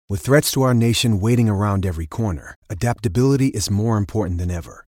With threats to our nation waiting around every corner, adaptability is more important than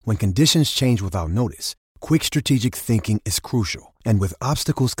ever. When conditions change without notice, quick strategic thinking is crucial. And with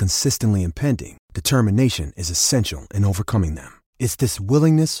obstacles consistently impending, determination is essential in overcoming them. It's this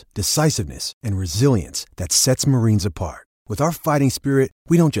willingness, decisiveness, and resilience that sets Marines apart. With our fighting spirit,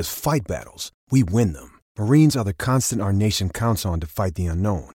 we don't just fight battles, we win them. Marines are the constant our nation counts on to fight the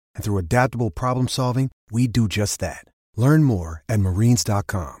unknown. And through adaptable problem solving, we do just that. Learn more at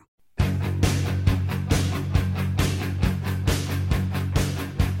marines.com.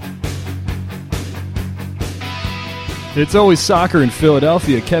 It's always soccer in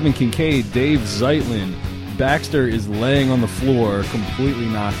Philadelphia. Kevin Kincaid, Dave Zeitlin. Baxter is laying on the floor, completely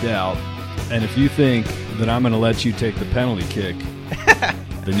knocked out. And if you think that I'm going to let you take the penalty kick,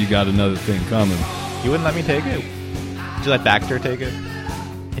 then you got another thing coming. You wouldn't let me take it? Would you let Baxter take it?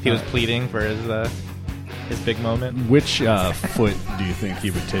 If he was pleading for his big moment? Which foot do you think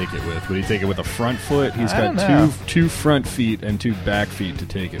he would take it with? Would he take it with a front foot? He's got two front feet and two back feet to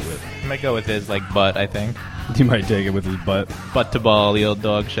take it with. He might go with his butt, I think. He might take it with his butt. Butt to ball, the old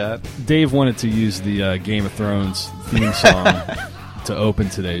dog shot. Dave wanted to use the Game of Thrones theme song to open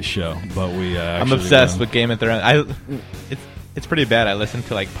today's show, but we I'm obsessed with Game of Thrones. It's pretty bad. I listen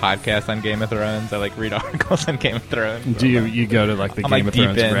to podcasts on Game of Thrones. I read articles on Game of Thrones. Do you go to the Game of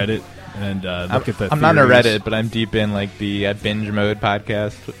Thrones Reddit and look at the I'm not on Reddit, but I'm deep in the binge mode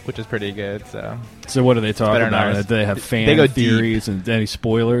podcast, which is pretty good. So what do they talk about? Do they have fan theories and any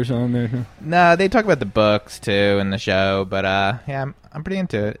spoilers on there? No, they talk about the books too and the show. But yeah, I'm pretty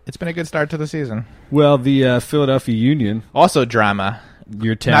into it. It's been a good start to the season. Well, the Philadelphia Union, also drama.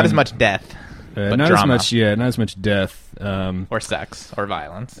 Your town, not as much deth. But not drama. not as much death, or sex, or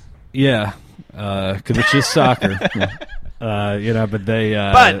violence. Yeah, because it's just soccer. But they.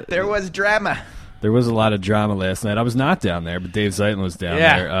 But there was drama. There was a lot of drama last night. I was not down there, but Dave Zeitlin was down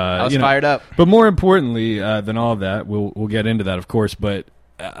there. I was fired up. But more importantly than all of that, we'll get into that, of course. But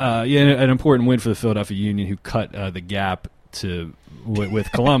an important win for the Philadelphia Union, who cut the gap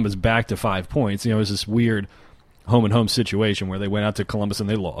with Columbus back to 5 points. It was this weird home-and-home situation where they went out to Columbus and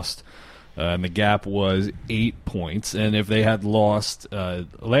they lost. And the gap was 8 points, and if they had lost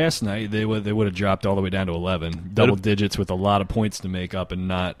last night, they would have dropped all the way down to 11, double digits with a lot of points to make up, and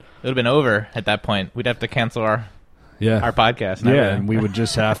not. It would have been over at that point. We'd have to cancel our podcast. And we would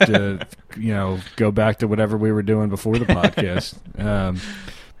just have to, go back to whatever we were doing before the podcast.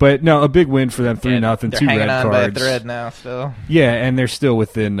 But no, a big win for them, 3-0, 2 red cards. By a thread now, still. Yeah, and they're still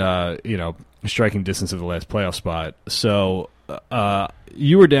within striking distance of the last playoff spot. So.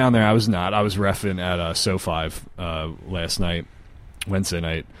 You were down there. I was not. I was reffing at SoFi last night, Wednesday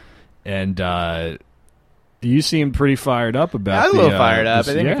night, and you seemed pretty fired up about it. I was a little fired up.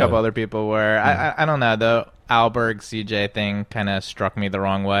 I think a couple other people were. I don't know. The Alberg CJ thing kind of struck me the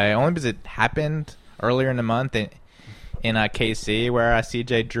wrong way, only because it happened earlier in the month in KC, where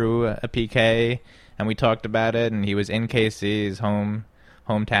CJ drew a PK, and we talked about it, and he was in KC, his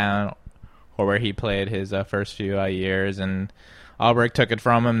hometown, or where he played his first few years, and Alberg took it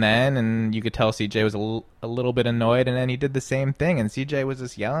from him then, and you could tell CJ was a little bit annoyed, and then he did the same thing, and CJ was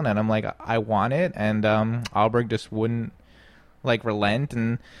just yelling at him like, I want it, and Alberg just wouldn't relent.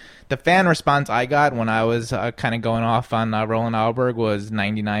 And the fan response I got when I was kind of going off on Roland Alberg was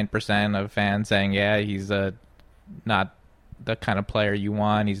 99% of fans saying, yeah, he's not the kind of player you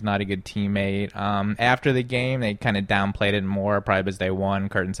want. He's not a good teammate. After the game, they kind of downplayed it more, probably because they won.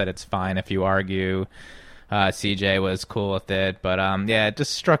 Curtin said it's fine if you argue. CJ was cool with it, but it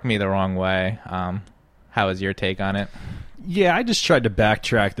just struck me the wrong way. How was your take on it? Yeah, I just tried to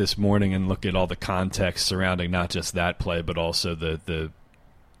backtrack this morning and look at all the context surrounding not just that play, but also the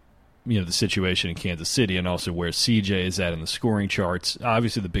situation in Kansas City, and also where CJ is at in the scoring charts.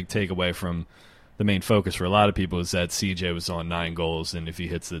 Obviously, the big takeaway from the main focus for a lot of people is that CJ was on 9 goals, and if he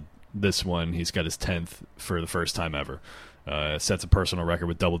hits this one, he's got his 10th for the first time ever. Sets a personal record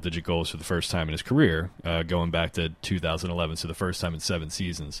with double-digit goals for the first time in his career, going back to 2011, so the first time in 7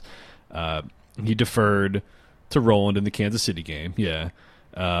 seasons. He deferred to Roland in the Kansas City game,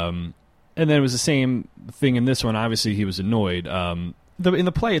 and then it was the same thing in this one. Obviously, he was annoyed. In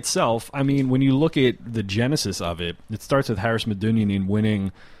the play itself, I mean, when you look at the genesis of it, it starts with Haris Medunjanin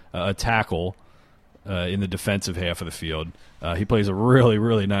winning a tackle in the defensive half of the field. He plays a really,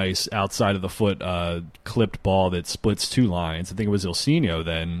 really nice outside of the foot clipped ball that splits 2 lines. I think it was Ilsinho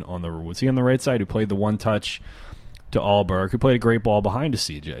then was he on the right side who played the one touch to Alberg, who played a great ball behind to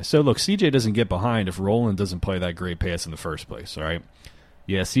CJ. So look, CJ doesn't get behind if Roland doesn't play that great pass in the first place. All right,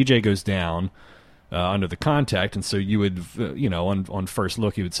 yeah, CJ goes down under the contact, and so you would on first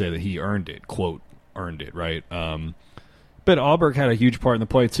look you would say that he earned it, quote earned it, right? But Alberg had a huge part in the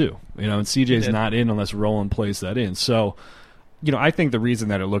play too, and CJ's not in unless Roland plays that in. So, I think the reason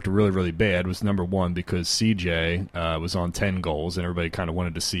that it looked really, really bad was, number one, because CJ was on 10 goals, and everybody kind of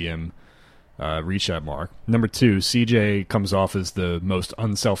wanted to see him reach that mark. Number two, CJ comes off as the most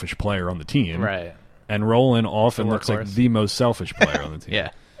unselfish player on the team, right? And Roland often looks like the most selfish player on the team.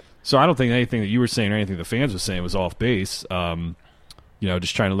 Yeah. So I don't think anything that you were saying or anything the fans were saying was off base.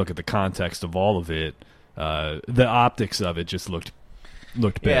 Just trying to look at the context of all of it. The optics of it just looked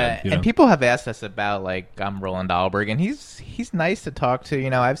bad. Yeah, and people have asked us about Roland Alberg, and he's nice to talk to.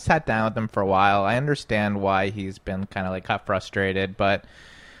 I've sat down with him for a while. I understand why he's been kind of got frustrated, but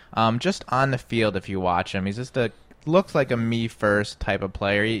just on the field, if you watch him, he's just looks like a me first type of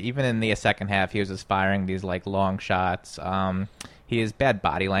player. Even in the second half, he was just firing these long shots. He has bad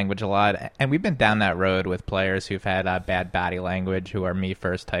body language a lot, and we've been down that road with players who've had bad body language, who are me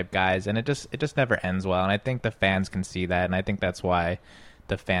first type guys, and it just never ends well. And I think the fans can see that, and I think that's why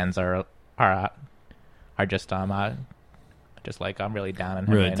the fans are just I'm really down on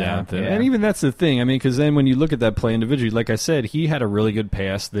him really right down now. Yeah. And even that's the thing. I mean, because then when you look at that play individually, like I said, he had a really good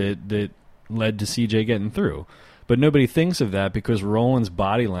pass that led to CJ getting through. But nobody thinks of that because Roland's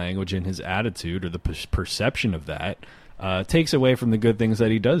body language and his attitude, or the perception of that, takes away from the good things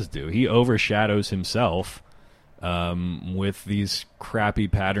that he does do. He overshadows himself with these crappy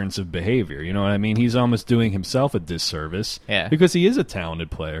patterns of behavior. You know what I mean? He's almost doing himself a disservice because he is a talented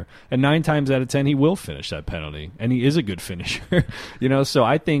player. And 9 times out of 10, he will finish that penalty. And he is a good finisher. So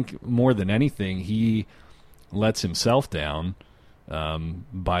I think more than anything, he lets himself down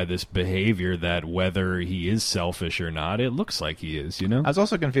by this behavior that, whether he is selfish or not, it looks like he is, I was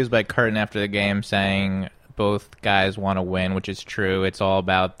also confused by Curtin after the game saying both guys want to win, which is true. It's all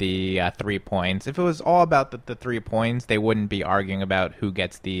about the 3 points. If it was all about the 3 points, they wouldn't be arguing about who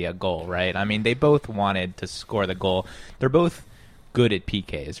gets the goal, right? I mean, they both wanted to score the goal. They're both good at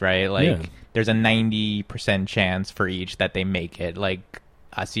PKs, right? There's a 90% chance for each that they make it.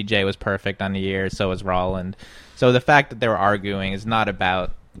 CJ was perfect on the year, so was Roland. So the fact that they were arguing is not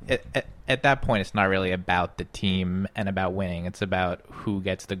about... At that point, it's not really about the team and about winning. It's about who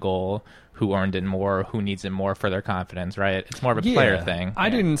gets the goal, who earned it more, who needs it more for their confidence, right? It's more of a player thing. I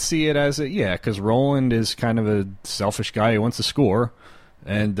didn't see it as because Roland is kind of a selfish guy who wants to score,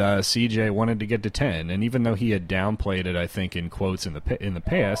 and CJ wanted to get to 10. And even though he had downplayed it, I think, in quotes in the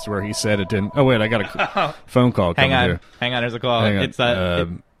past, where he said it didn't... Oh, wait, I got a phone call coming here. Hang on, there's a call.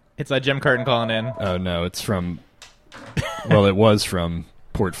 It's Jim Curtin calling in. Oh, no, it's from... Well, it was from...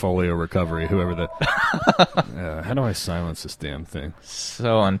 Portfolio Recovery, whoever that. How do I silence this damn thing?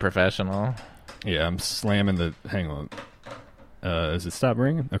 So unprofessional. Yeah, I'm slamming the. Hang on. Is it stop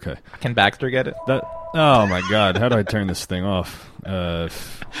ringing? Okay. Can Baxter get it? Oh my God! How do I turn this thing off?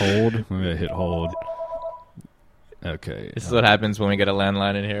 Hold. Maybe I hit hold. Okay. This is what happens when we get a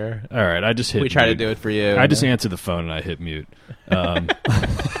landline in here. All right, I just hit. We try to do it for you. I just answered the phone and I hit mute.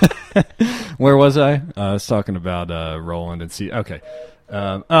 Where was I? I was talking about Roland and Okay.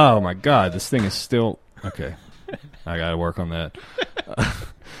 Oh my God, this thing is still okay. I gotta work on that.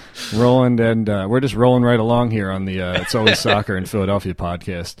 Roland and we're just rolling right along here on the It's Always Soccer in Philadelphia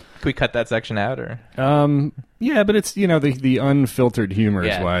podcast. Can we cut that section out, or? Yeah, but it's the unfiltered humor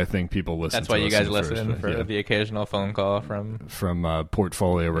is why I think people listen. That's why you guys listen for the occasional phone call from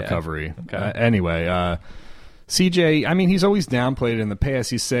Portfolio Recovery. Okay. Anyway. CJ, I mean, he's always downplayed it in the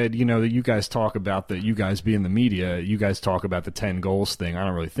past. He said, that you guys talk about you guys being the media, you guys talk about the 10 goals thing. I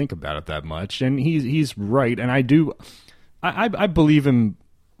don't really think about it that much. And he's right. And I believe him.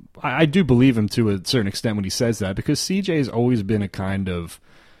 I do believe him to a certain extent when he says that, because CJ has always been a kind of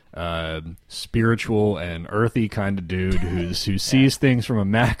spiritual and earthy kind of dude who sees things from a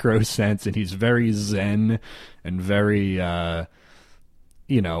macro sense, and he's very zen and very...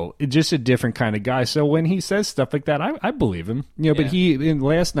 just a different kind of guy. So when he says stuff like that, I believe him. But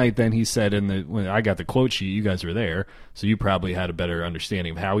last night, then he said when I got the quote sheet, you guys were there, so you probably had a better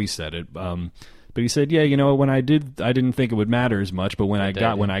understanding of how he said it. But he said, when I didn't think it would matter as much, but when I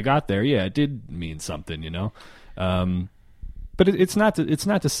got there, it did mean something, But it's not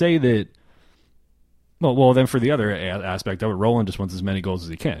to say that. Well, then for the other aspect of it, Roland just wants as many goals as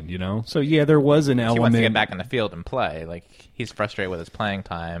he can, So, there was an element... He wants to get back on the field and play. He's frustrated with his playing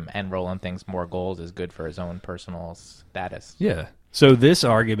time, and Roland thinks more goals is good for his own personal status. Yeah. So this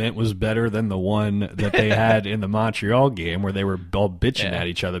argument was better than the one that they had in the Montreal game, where they were all bitching at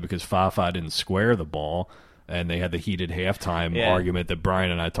each other because Fafa didn't square the ball, and they had the heated halftime argument that Brian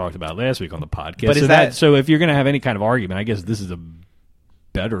and I talked about last week on the podcast. But so if you're going to have any kind of argument, I guess this is a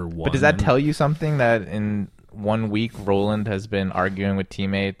better one. But does that tell you something that in 1 week, Roland has been arguing with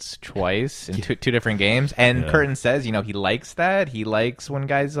teammates twice in two different games. And Curtin says, he likes that. He likes when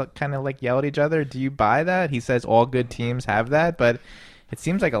guys kind of like yell at each other. Do you buy that? He says all good teams have that, but it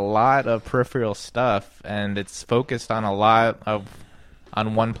seems like a lot of peripheral stuff, and it's focused on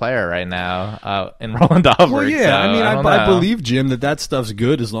on one player right now, in Roland Dahlberg. Well, yeah, so, I mean, I I believe, Jim, that stuff's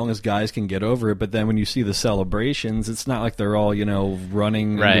good as long as guys can get over it. But then when you see the celebrations, it's not like they're all,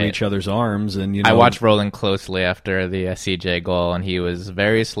 running into each other's arms. And I watched Roland closely after the CJ goal, and he was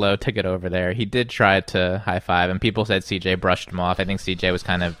very slow to get over there. He did try to high five, and people said CJ brushed him off. I think CJ was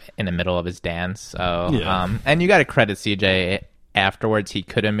kind of in the middle of his dance. So, and you got to credit CJ afterwards. He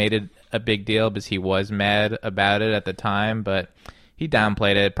could have made it a big deal because he was mad about it at the time, but he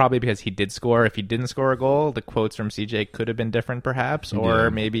downplayed it, probably because he did score. If he didn't score a goal, the quotes from CJ could have been different, perhaps.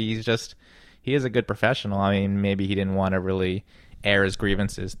 Or maybe he is a good professional. I mean, maybe he didn't want to really air his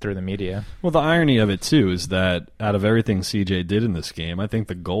grievances through the media. Well, the irony of it, too, is that out of everything CJ did in this game, I think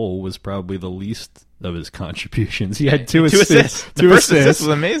the goal was probably the least of his contributions. He had two assists. The first assist was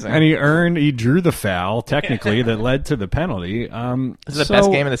amazing. And he drew the foul, technically, that led to the penalty. This is the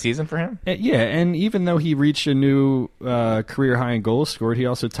best game of the season for him? Yeah, and even though he reached a new career high in goals scored, he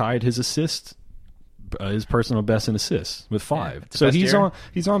also tied his personal best in assists with 5. So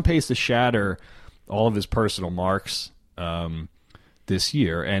he's on pace to shatter all of his personal marks this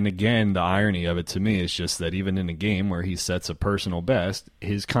year. And again, the irony of it to me is just that even in a game where he sets a personal best,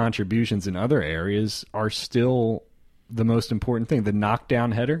 his contributions in other areas are still the most important thing. The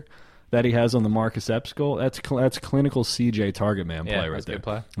knockdown header that he has on the Marcus Epps goal, that's clinical CJ target man play right there. Good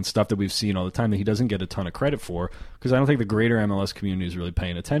play. And stuff that we've seen all the time that he doesn't get a ton of credit for, because I don't think the greater MLS community is really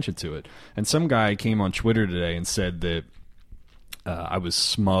paying attention to it. And some guy came on Twitter today and said that I was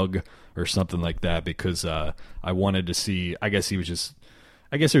smug or something like that because I wanted to see, I guess there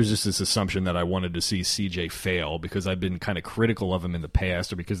was just this assumption that I wanted to see CJ fail because I've been kind of critical of him in the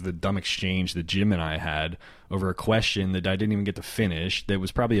past, or because of the dumb exchange that Jim and I had over a question that I didn't even get to finish. That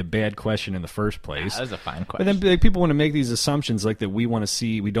was probably a bad question in the first place. That was a fine question. But then people want to make these assumptions like that we don't want to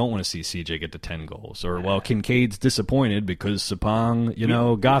see CJ get to 10 goals. Or, well, Kincaid's disappointed because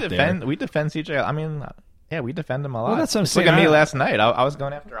Sapong, got there. We defend CJ. I mean... Yeah, we defend him a lot. Well, that's what I'm saying. Look at me last night. I was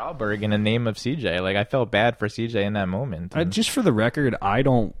going after Alberg in the name of CJ. Like, I felt bad for CJ in that moment. Just for the record,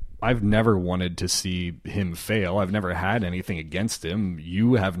 I've never wanted to see him fail. I've never had anything against him.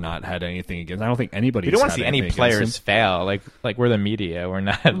 You have not had anything against him. I don't think anybody. We don't want to see any players fail. Like we're the media. We're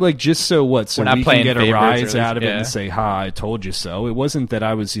not. Like, just so what? So we can get a rise out of it and say, "Ha, I told you so." It wasn't that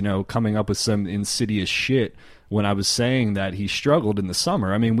I was, coming up with some insidious shit when I was saying that he struggled in the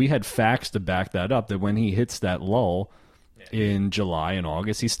summer. I mean, we had facts to back that up, that when he hits that lull in July and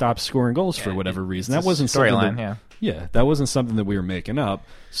August, he stops scoring goals for whatever reason. That wasn't storyline, that wasn't something that we were making up.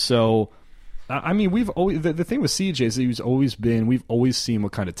 So, I mean, we've always, the thing with CJ is that we've always seen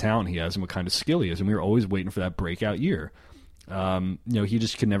what kind of talent he has and what kind of skill he has, and we were always waiting for that breakout year. He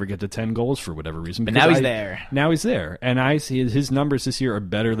just could never get to 10 goals for whatever reason. But now he's there. Now he's there. And I see his numbers this year are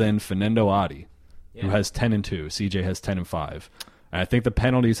better than Fernando Adi, who has 10 and 2. CJ has 10 and 5. And I think the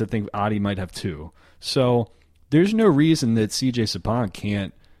penalties, I think Adi might have 2. So there's no reason that CJ Sapong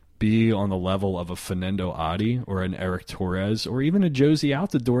can't be on the level of a Fernando Adi or an Eric Torres or even a Josie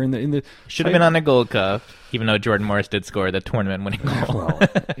Altidore in the should have been on the Gold Cup, even though Jordan Morris did score the tournament-winning goal. Well,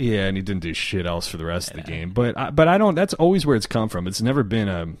 yeah, and he didn't do shit else for the rest of the game. But I don't. That's always where it's come from. It's never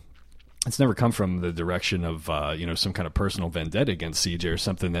come from the direction of some kind of personal vendetta against CJ or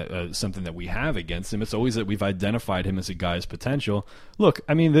something that we have against him. It's always that we've identified him as a guy's potential. Look,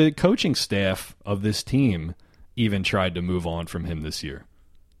 I mean, the coaching staff of this team even tried to move on from him this year.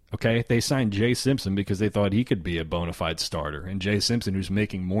 Okay, they signed Jay Simpson because they thought he could be a bona fide starter, and Jay Simpson, who's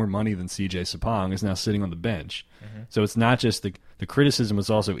making more money than CJ Sapong, is now sitting on the bench. Mm-hmm. So it's not just the criticism was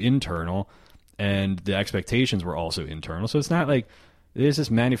also internal, and the expectations were also internal. So it's not like there's this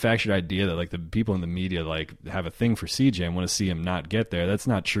manufactured idea that like the people in the media like have a thing for CJ and want to see him not get there. That's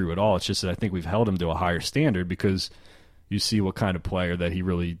not true at all. It's just that I think we've held him to a higher standard because you see what kind of player that he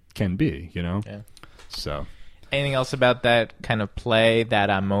really can be. Yeah. So. Anything else about that kind of play,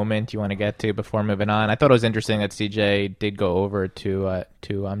 that moment you want to get to before moving on? I thought it was interesting that CJ did go over to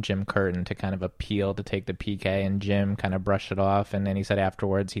Jim Curtin to kind of appeal to take the PK, and Jim kind of brushed it off, and then he said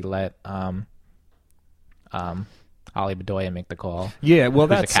afterwards he let Ali Bedoya make the call. Yeah, well,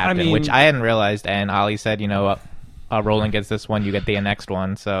 that's captain, which I hadn't realized, and Ali said, Roland gets this one, you get the next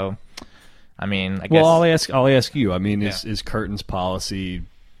one. So, I mean, I guess. Well, I'll ask you. I mean, is Curtin's policy,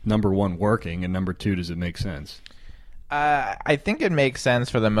 number one, working, and number two, does it make sense? I think it makes sense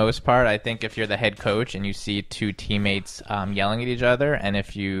for the most part. I think if you're the head coach and you see two teammates yelling at each other, and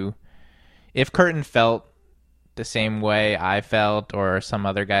if Curtin felt the same way I felt or some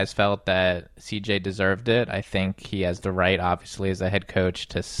other guys felt that CJ deserved it. I think he has the right, obviously, as a head coach,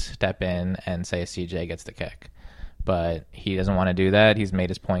 to step in and say CJ gets the kick. But he doesn't want to do that. He's made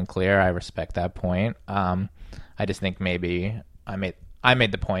his point clear. I respect that point. I just think maybe I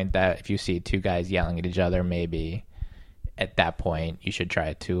made the point that if you see two guys yelling at each other, maybe at that point you should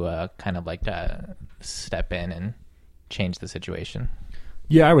try to kind of like step in and change the situation.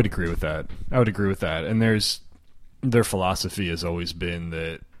 Yeah, I would agree with that. And their philosophy has always been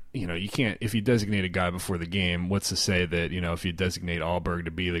that, you can't, if you designate a guy before the game, what's to say that, if you designate Ahlberg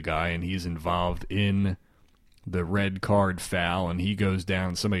to be the guy and he's involved in the red card foul and he goes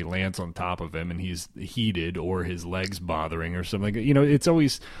down, somebody lands on top of him and he's heated or his leg's bothering or something. It's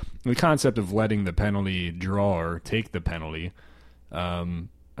always the concept of letting the penalty drawer take the penalty.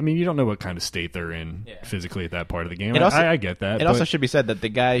 You don't know what kind of state they're in physically at that part of the game. I get that. It also should be said that the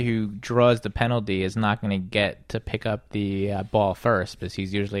guy who draws the penalty is not going to get to pick up the ball first because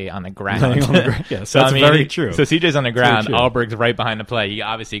he's usually on the ground. Yes, that's very true. So CJ's on the ground. Ahlberg's right behind the play. He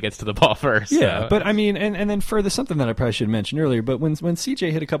obviously gets to the ball first. Yeah, so. But and then further, something that I probably should have mentioned earlier, but when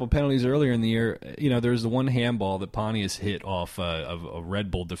CJ hit a couple penalties earlier in the year, there was the one handball that Pontius hit off of a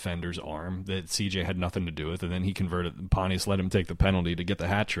Red Bull defender's arm that CJ had nothing to do with, and then he converted. Pontius let him take the penalty to get the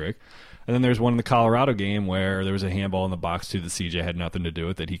hat trick. And then there's one in the Colorado game where there was a handball in the box too that CJ had nothing to do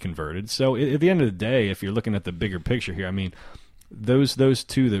with that he converted. So at the end of the day, if you're looking at the bigger picture here, those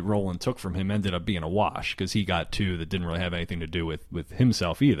two that Roland took from him ended up being a wash because he got two that didn't really have anything to do with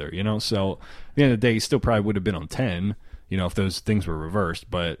himself either. So at the end of the day, he still probably would have been on 10, if those things were reversed.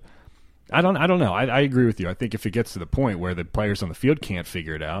 But I don't know. I agree with you. I think if it gets to the point where the players on the field can't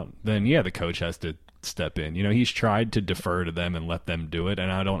figure it out, then the coach has to step in. He's tried to defer to them and let them do it,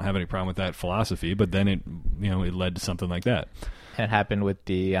 and I don't have any problem with that philosophy, but then it led to something like that. And it happened with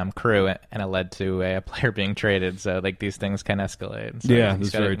the crew, and it led to a player being traded, so these things can escalate. So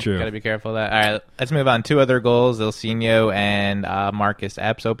that's very true. Got to be careful of that. All right, let's move on. Two other goals, Ilsinho and Marcus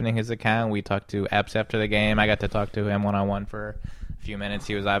Epps opening his account. We talked to Epps after the game. I got to talk to him one-on-one for a few minutes.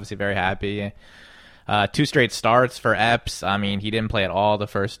 He was obviously very happy. 2 straight starts for Epps. He didn't play at all the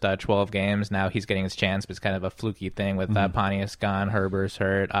first 12 games. Now he's getting his chance, but it's kind of a fluky thing with Pontius gone, Herber's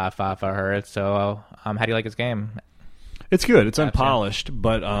hurt, Fafa hurt. So how do you like his game? It's good. It's unpolished,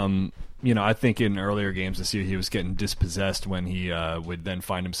 but I think in earlier games this year he was getting dispossessed when he would then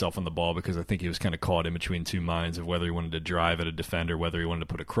find himself on the ball because I think he was kind of caught in between two minds of whether he wanted to drive at a defender, whether he wanted to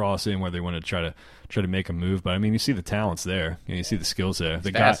put a cross in, whether he wanted to try to make a move. But you see the talents there. You see the skills there.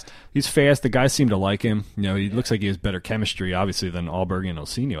 He's fast. The guys seem to like him. He looks like he has better chemistry, obviously, than Ahlberg and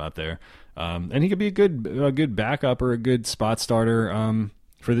Ilsinho out there. And he could be a good backup or a good spot starter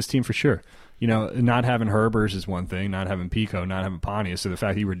for this team for sure. Not having Herbers is one thing, not having Pico, not having Pontius. So the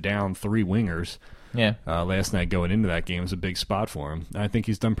fact he were down 3 wingers last night going into that game was a big spot for him. I think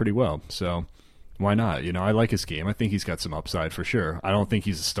he's done pretty well. So why not? I like his game. I think he's got some upside for sure. I don't think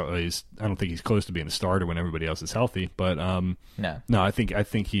he's I don't think he's close to being a starter when everybody else is healthy. But no, I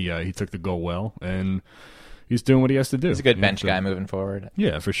think he took the goal well and he's doing what he has to do. He's a good bench guy moving forward.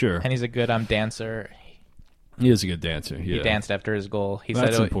 Yeah, for sure. And he's a good dancer. He is a good dancer. Yeah. He danced after his goal.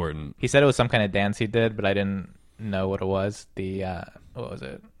 That's important. He said it was some kind of dance he did, but I didn't know what it was. The what was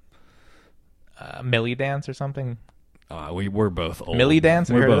it? Millie dance or something? We're both old. Millie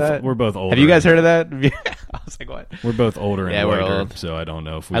dance? We're both older. Have you guys heard of that? I was like, what? We're both older and we're old. So I don't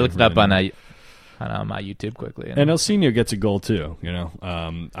know if I looked it up on my YouTube quickly. And Ilsinho gets a goal too.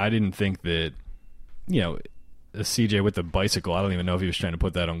 I didn't think that. CJ with the bicycle, I don't even know if he was trying to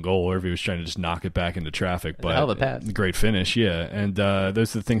put that on goal or if he was trying to just knock it back into traffic. But hell of a pass. Great finish, yeah. And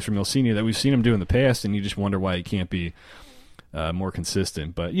those are the things from Ilsinho that we've seen him do in the past, and you just wonder why he can't be more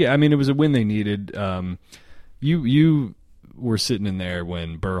consistent. But, yeah, it was a win they needed. You were sitting in there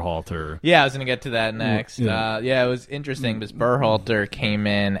when Berhalter... Yeah, I was going to get to that next. Yeah, it was interesting because Berhalter came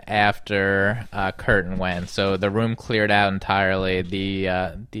in after Curtin went. So the room cleared out entirely.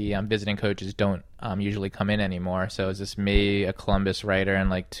 The visiting coaches don't usually come in anymore. So it was just me, a Columbus writer,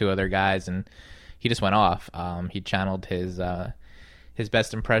 and 2 other guys, and he just went off. He channeled his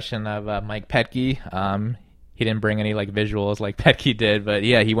best impression of Mike Petke. He didn't bring any visuals like Petke did, but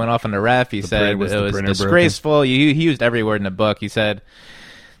yeah, he went off on the ref. He said it was disgraceful. He used every word in the book. He said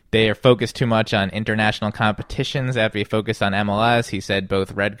they are focused too much on international competitions after he focused on MLS. He said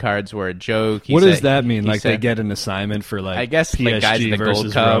both red cards were a joke. What does that mean? They get an assignment for I guess PSG guys in the versus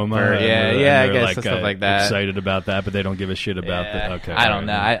Gold Cup Roma, I guess stuff like that. Excited about that, but they don't give a shit about that. Okay, I don't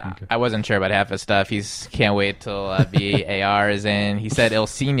know. I wasn't sure about half his stuff. Can't wait till VAR is in. He said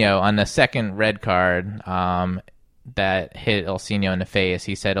Ilsinho on the second red card. that hit Ilsinho in the face,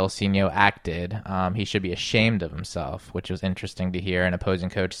 he said Ilsinho acted. He should be ashamed of himself, which was interesting to hear an opposing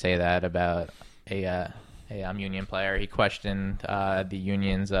coach say that about a Union player. He questioned the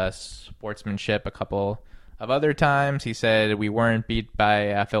Union's sportsmanship a couple of other times. He said we weren't beat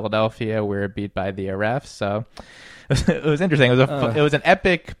by Philadelphia, we were beat by the refs. So it was interesting. It was an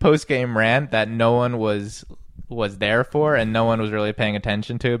epic post-game rant that no one was there for, and no one was really paying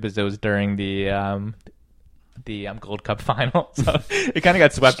attention to because it was during the Gold Cup final. So it kind of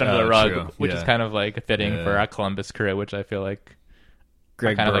got swept under the rug, which is kind of like fitting for a Columbus crew, which I feel like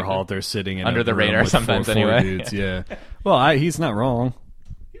Greg Berhalter sitting in under the radar sometimes anyway. Dudes, yeah. Well, he's not wrong.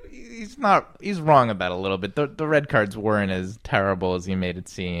 He's wrong about a little bit. The red cards weren't as terrible as he made it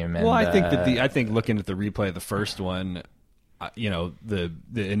seem. And, well, I think I think looking at the replay of the first one, the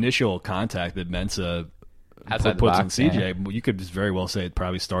initial contact that Mensah puts on CJ, you could just very well say it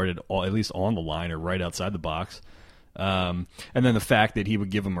probably started at least on the line or right outside the box. And then the fact that he would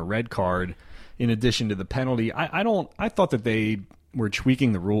give him a red card in addition to the penalty, I thought that they were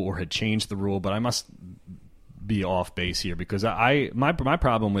tweaking the rule or had changed the rule, but I must be off base here because my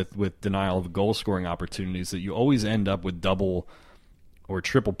problem with denial of goal scoring opportunities is that you always end up with double or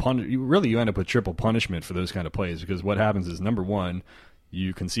triple you end up with triple punishment for those kind of plays, because what happens is, number one,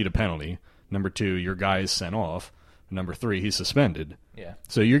 you concede a penalty. Number two, your guy is sent off. Number three, he's suspended. Yeah.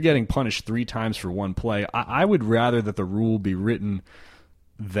 So you're getting punished 3 times for one play. I would rather that the rule be written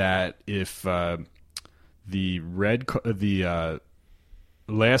that if the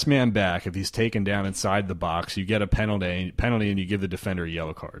last man back, if he's taken down inside the box, you get a penalty and you give the defender a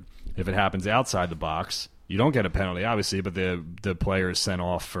yellow card. If it happens outside the box, you don't get a penalty, obviously, but the player is sent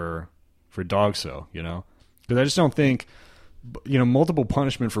off for dog show, Because I just don't think, multiple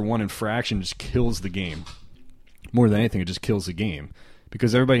punishment for one infraction just kills the game. More than anything, it just kills the game.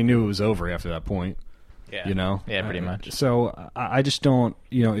 Because everybody knew it was over after that point. Yeah. Yeah, pretty much. So I just don't,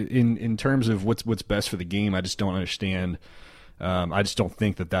 in terms of what's best for the game, I just don't understand. I just don't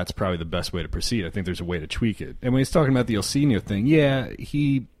think that that's probably the best way to proceed. I think there's a way to tweak it. And when he's talking about the Ilsinho thing, yeah,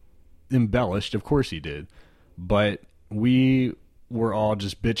 he embellished. Of course he did. But we were all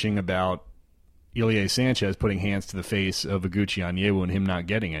just bitching about Ilie Sanchez putting hands to the face of Oguchi Onyewu and him not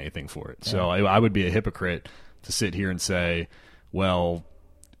getting anything for it. Yeah. So I would be a hypocrite to sit here and say, well,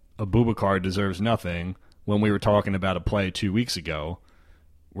 Abubakar deserves nothing when we were talking about a play 2 weeks ago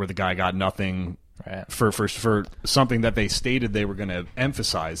where the guy got nothing. Right. For something that they stated they were going to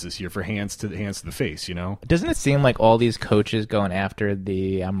emphasize this year, for hands to the face, Doesn't it seem like all these coaches going after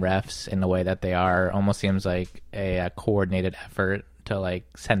the refs in the way that they are almost seems like a coordinated effort to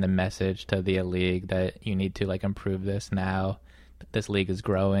send a message to the league that you need to improve this now. This league is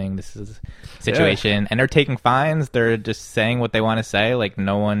growing. This is a situation, and they're taking fines. They're just saying what they want to say.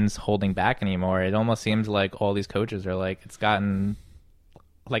 No one's holding back anymore. It almost seems like all these coaches are it's gotten.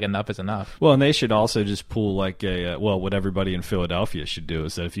 Enough is enough. Well, and they should also just pull what everybody in Philadelphia should do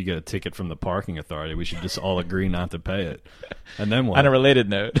is that if you get a ticket from the parking authority, we should just all agree not to pay it. And then what? On a related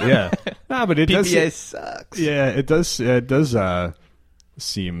note. Yeah. No, but it PPA sucks. Yeah, it does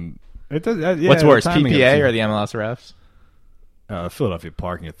seem... It does. What's worse, PPA or the MLS refs? Philadelphia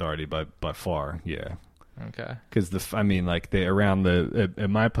Parking Authority by far, yeah. Okay. Because at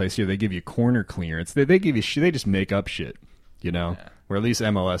my place here, they give you corner clearance. They give you they just make up shit, Yeah. Or at least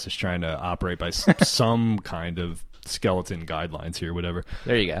MLS is trying to operate by some kind of skeleton guidelines here, whatever.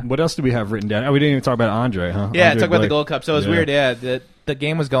 There you go. What else do we have written down? Oh, we didn't even talk about Andre, huh? Yeah, talk about the Gold Cup. So it was weird. Yeah, the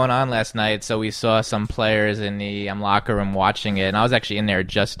game was going on last night, so we saw some players in the locker room watching it, and I was actually in there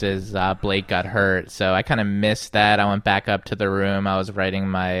just as Blake got hurt, so I kind of missed that. I went back up to the room. I was writing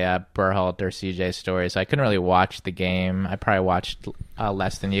my Berhalter CJ story, so I couldn't really watch the game. I probably watched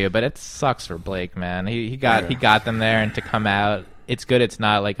less than you, but it sucks for Blake, man. He got them there, and to come out, it's good. It's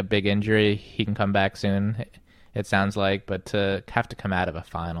not a big injury. He can come back soon, it sounds like, but to have to come out of a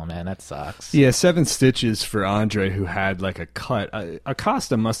final, man, that sucks. Yeah, 7 stitches for Andre, who had a cut.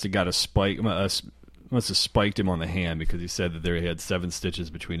 Acosta must have got a spike, must have spiked him on the hand, because he said that he had 7 stitches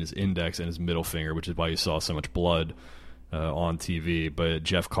between his index and his middle finger, which is why you saw so much blood on TV. But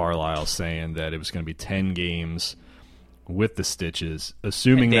Jeff Carlisle saying that it was going to be 10 games with the stitches,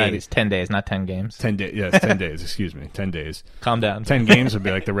 assuming 10 days, 10 days, not 10 games. 10 days, yes, 10 days. Excuse me, 10 days. Calm down. 10 games would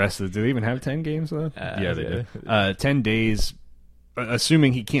be like the rest of. Do they even have 10 games though? Yeah, they do. 10 days,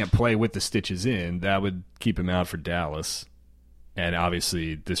 assuming he can't play with the stitches in, that would keep him out for Dallas, and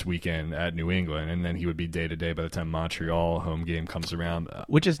obviously this weekend at New England, and then he would be day to day by the time Montreal home game comes around.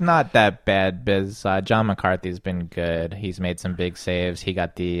 Which is not that bad, because John McCarthy's been good. He's made some big saves. He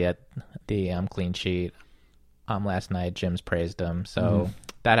got the clean sheet last night. Jim's praised him, so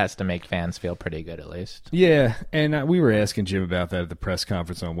that has to make fans feel pretty good at least. Yeah, and we were asking Jim about that at the press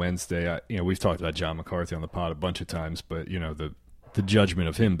conference on Wednesday. We've talked about John McCarthy on the pod a bunch of times, but the judgment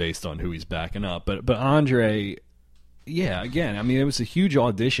of him based on who he's backing up. But Andre, yeah, again, I mean, it was a huge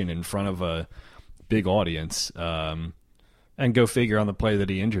audition in front of a big audience, and go figure, on the play that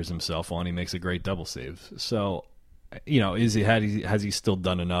he injures himself on, he makes a great double save. So, has he still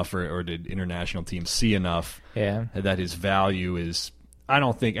done enough, or did international teams see enough that his value is? I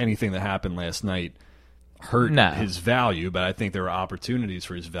don't think anything that happened last night hurt his value, but I think there were opportunities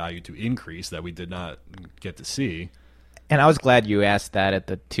for his value to increase that we did not get to see. And I was glad you asked that at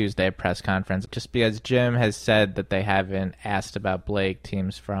the Tuesday press conference, just because Jim has said that they haven't asked about Blake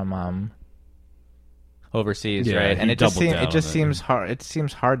teams from overseas, right? And it just seems hard. It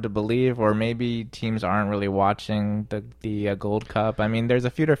seems hard to believe, or maybe teams aren't really watching the Gold Cup. I mean, there's a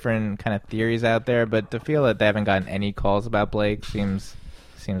few different kind of theories out there, but to feel that they haven't gotten any calls about Blake seems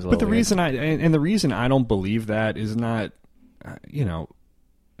a little. But the weird. reason I don't believe that is not,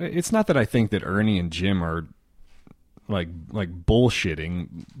 it's not that I think that Ernie and Jim are like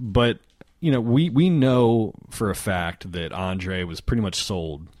bullshitting, but we know for a fact that Andre was pretty much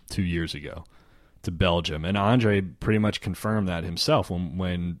sold 2 years ago to Belgium, and Andre pretty much confirmed that himself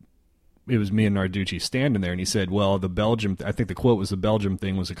when it was me and Narducci standing there, and he said, well, I think the quote was, the Belgium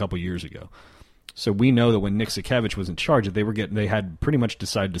thing was a couple years ago. So we know that when Nick Sakevich was in charge, they had pretty much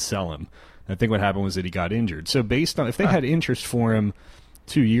decided to sell him. And I think what happened was that he got injured. So based on, if they had interest for him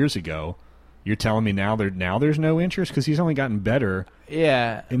 2 years ago, you're telling me now there's no interest because he's only gotten better.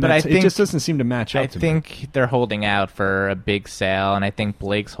 Yeah, but I think it just doesn't seem to match up. I think they're holding out for a big sale, and I think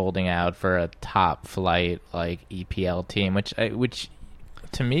Blake's holding out for a top flight like EPL team, which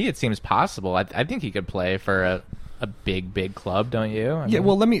to me it seems possible. I think he could play for a big club, don't you?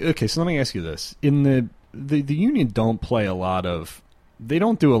 Well, let me ask you this: in the Union don't do a lot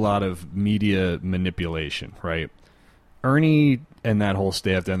of media manipulation, right? Ernie and that whole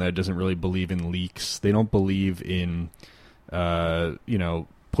staff down there doesn't really believe in leaks. They don't believe in,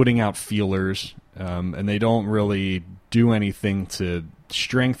 putting out feelers, and they don't really do anything to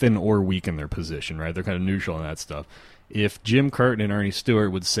strengthen or weaken their position, right? They're kind of neutral on that stuff. If Jim Curtin and Ernie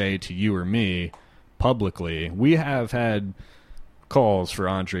Stewart would say to you or me publicly, we have had calls for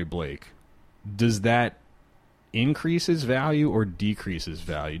Andre Blake, does that increase his value or decrease his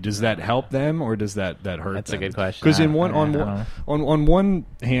value? Does that help them or does that hurt them? That's a good question. Because on one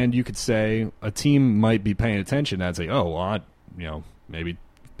hand, you could say a team might be paying attention and say, oh, well, maybe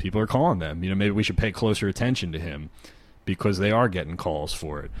people are calling them. Maybe we should pay closer attention to him because they are getting calls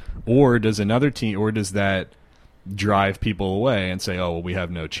for it. Or does that drive people away and say, oh, well, we have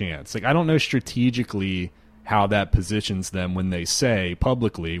no chance? Like, I don't know strategically how that positions them when they say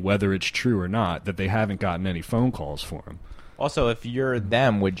publicly, whether it's true or not, that they haven't gotten any phone calls for him. Also, if you're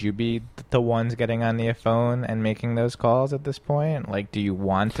them, would you be the ones getting on the phone and making those calls at this point? Like, do you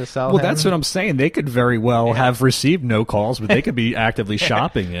want to sell him? Well, that's what I'm saying. They could very well have received no calls, but they could be actively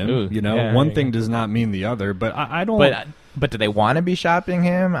shopping him. Ooh, one thing does not mean the other, but I don't... But do they want to be shopping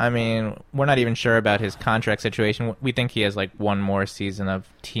him? I mean, we're not even sure about his contract situation. We think he has like one more season of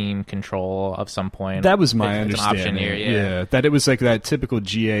team control of some point. That was my understanding. It's an option year, yeah, that it was like that typical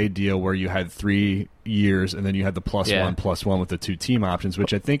GA deal where you had 3 years and then you had the +1 with the 2 team options,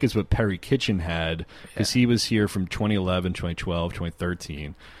 which I think is what Perry Kitchen had because he was here from 2011, 2012,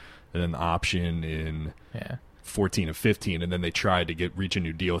 2013, and then the option in 14 and 15, and then they tried to reach a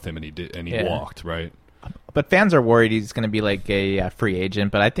new deal with him, and he walked, right? But fans are worried he's going to be like a free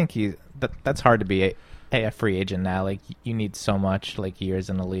agent. But I think that's hard to be a free agent now. Like, you need so much years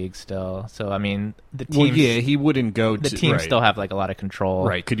in the league still. So I mean, the teams, he wouldn't go. The teams still have a lot of control.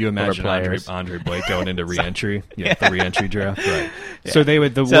 Right? Could you imagine Andre Blake going into re-entry? The re-entry draft. Right. Yeah. So they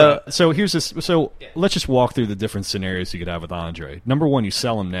would. So here's this. So let's just walk through the different scenarios you could have with Andre. Number 1, you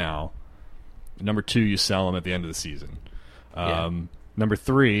sell him now. Number 2, you sell him at the end of the season. Number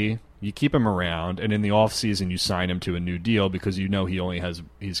 3. You keep him around, and in the off season, you sign him to a new deal because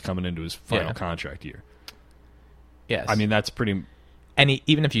he's coming into his final contract year. Yes, I mean that's pretty. And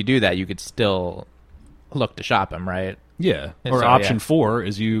even if you do that, you could still look to shop him, right? Yeah. Or option 4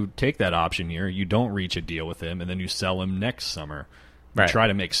 is you take that option year, you don't reach a deal with him, and then you sell him next summer. Right. Try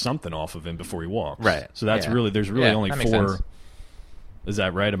to make something off of him before he walks. Right. So that's there's really only 4. Is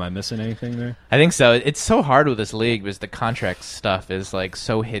that right? Am I missing anything there? I think so. It's so hard with this league because the contract stuff is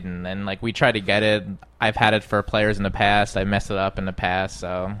so hidden, and we try to get it. I've had it for players in the past. I messed it up in the past,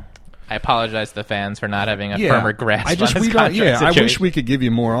 so I apologize to the fans for not having a firmer grasp on his contract situation. I wish we could give you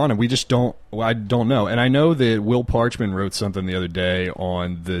more on it. We just don't. I don't know. And I know that Will Parchman wrote something the other day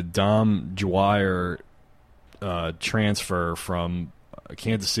on the Dom Dwyer transfer from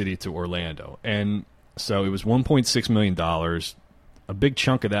Kansas City to Orlando. And so it was $1.6 million. A big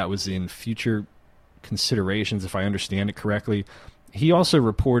chunk of that was in future considerations, if I understand it correctly. He also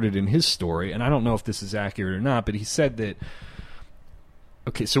reported in his story, and I don't know if this is accurate or not, but he said that,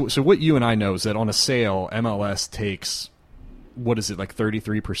 okay, so what you and I know is that on a sale, MLS takes, what is it, like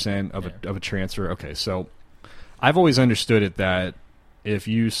 33% of a transfer? Okay, so I've always understood it that if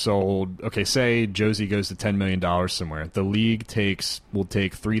you sold, okay, say Josie goes to $10 million somewhere, the league will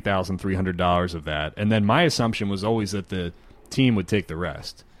take $3,300 of that, and then my assumption was always that the team would take the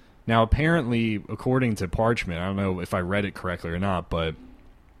rest. Now, apparently, according to Parchment, I don't know if I read it correctly or not, but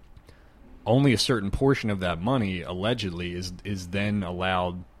only a certain portion of that money, allegedly, is then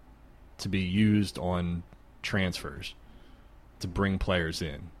allowed to be used on transfers to bring players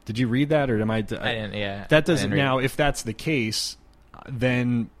in. Did you read that, or am I? I didn't. Yeah. That doesn't. Now, if that's the case,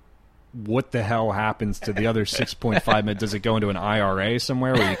 then what the hell happens to the other 6.5 million? Does it go into an IRA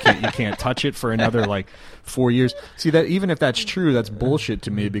somewhere where you can't touch it for another like 4 years? See, that even if that's true, that's bullshit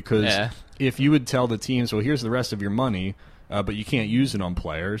to me, because if you would tell the teams, well, here's the rest of your money, but you can't use it on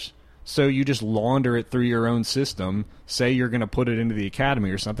players, so you just launder it through your own system, say you're going to put it into the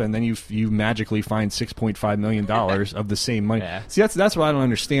academy or something, and then you magically find $6.5 million of the same money. See, that's what I don't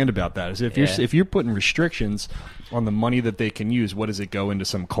understand about that, is if you're putting restrictions on the money that they can use, what does it go into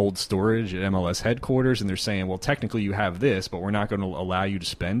some cold storage at MLS headquarters, and they're saying, well, technically you have this, but we're not going to allow you to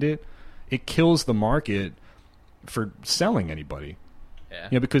spend it? It kills the market for selling anybody.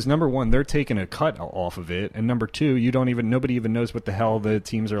 Yeah, because number one, they're taking a cut off of it, and number two, nobody even knows what the hell the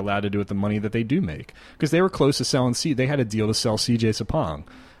teams are allowed to do with the money that they do make. Because they were close to selling they had a deal to sell CJ Sapong,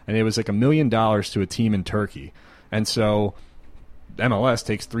 and it was like $1 million to a team in Turkey, and so MLS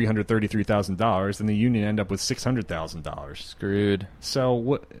takes $333,000, and the Union end up with $600,000. Screwed. So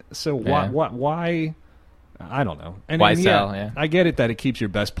what? So why? I don't know. And why sell? Yeah, I get it that it keeps your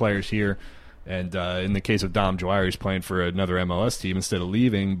best players here. And in the case of Dom Dwyer, he's playing for another MLS team instead of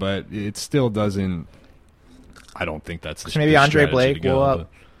leaving, but it still doesn't. I don't think that's the maybe Andre Blake will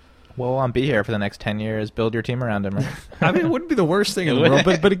be here for the next 10 years. Build your team around him. Right? I mean, it wouldn't be the worst thing in the world,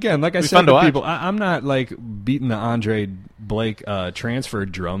 but again, like I said to people, I'm not like beating the Andre Blake transfer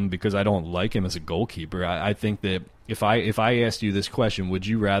drum because I don't like him as a goalkeeper. I think that if I asked you this question, would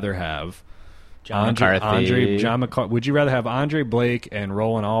you rather have John McCarthy? Would you rather have Andre Blake and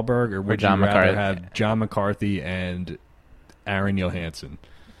Roland Alberg, or would you rather have John McCarthy and Aaron Johansson?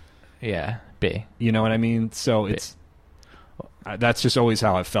 Yeah, B. You know what I mean? So it's that's just always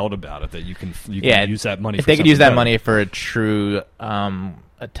how I felt about it. That you can use that money. If they could use that money for a true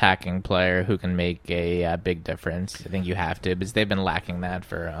attacking player who can make a big difference, I think you have to, because they've been lacking that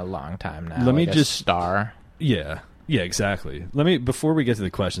for a long time now. Let me just star. Yeah, exactly. Before we get to the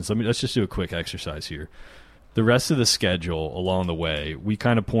questions, let's just do a quick exercise here. The rest of the schedule along the way, we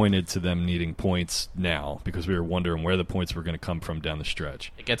kind of pointed to them needing points now because we were wondering where the points were going to come from down the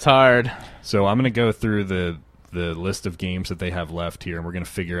stretch. It gets hard. So I'm going to go through the list of games that they have left here, and we're going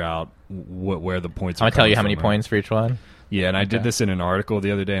to figure out where the points are. I'll tell you how many points for each one. Yeah, and I did this in an article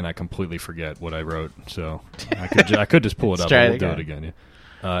the other day, and I completely forget what I wrote. So I could just pull it up, and we'll do it again.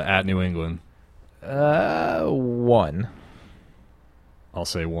 At New England. 1. I'll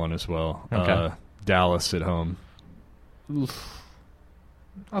say 1 as well. Okay. Dallas at home.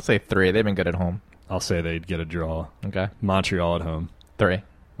 I'll say 3. They've been good at home. I'll say they'd get a draw. Okay. Montreal at home. 3.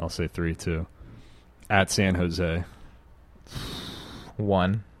 I'll say 3 too. At San Jose.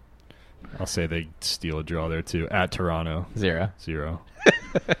 1. I'll say they steal a draw there too. At Toronto. 0.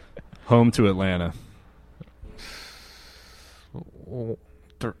 Home to Atlanta.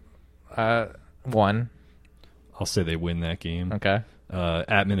 1. I'll say they win that game. Okay.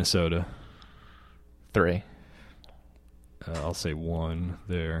 At Minnesota. 3. I'll say 1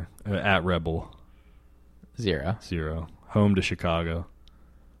 there. At Rebel. 0. Home to Chicago.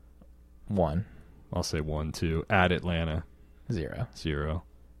 1. I'll say 1 too. At Atlanta. 0.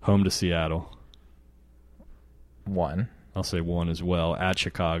 Home to Seattle. 1. I'll say 1 as well. At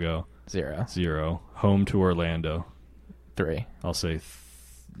Chicago. 0. Home to Orlando. 3. I'll say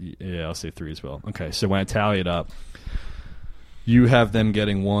I'll say 3 as well. Okay, so when I tally it up, you have them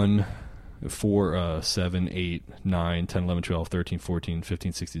getting 1, 4, 7, 8, 9, 10, 11, 12, 13, 14,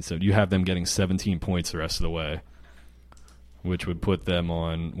 15, 16, 17. You have them getting 17 points the rest of the way, which would put them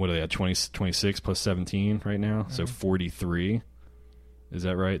on, what are they at, 26 plus 17 right now? Mm-hmm. So 43. Is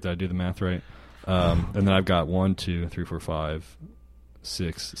that right? Did I do the math right? And then I've got 1, 2, 3, 4, 5,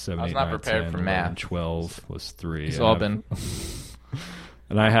 6, 7, 8, 9, 10, 11, 12 plus 3. It's all been...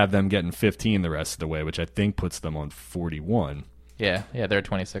 And I have them getting 15 the rest of the way, which I think puts them on 41. Yeah, they're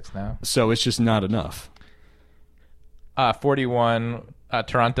 26 now. So it's just not enough. 41.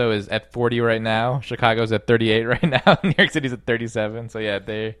 Toronto is at 40 right now. Chicago's at 38 right now. New York City's at 37. So yeah,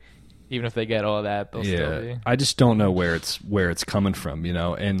 even if they get all that, they'll still be. I just don't know where it's coming from, you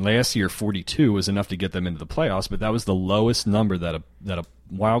know. And last year, 42 was enough to get them into the playoffs, but that was the lowest number that a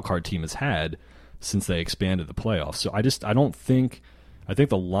wild card team has had since they expanded the playoffs. So I think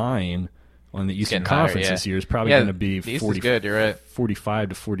the line on the Eastern Conference this year is probably going to be 40, good, you're right. 45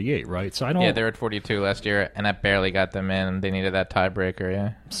 to 48, right? So I don't. Yeah, they were at 42 last year, and that barely got them in. They needed that tiebreaker.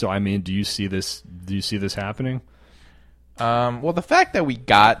 Yeah. So I mean, do you see this happening? Well, the fact that we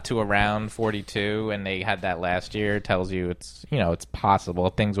got to around 42 and they had that last year tells you it's possible.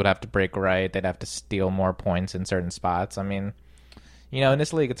 Things would have to break right. They'd have to steal more points in certain spots. I mean, in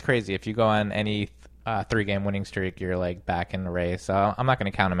this league, it's crazy. If you go on any 3-game winning streak, you're like back in the race. So I'm not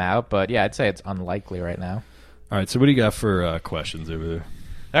going to count them out, but yeah, I'd say it's unlikely right now. All right. So what do you got for questions over there?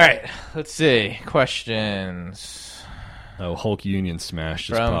 All right. Let's see. Questions. Oh, Hulk Union smash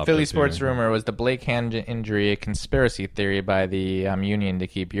just from popped Philly up Sports here. Rumor. Was the Blake Hand injury a conspiracy theory by the Union to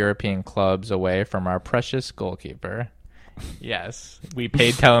keep European clubs away from our precious goalkeeper? Yes. We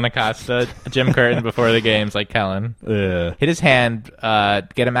paid Kellen Acosta, Jim Curtin, before the games, like Kellen. Yeah. Hit his hand,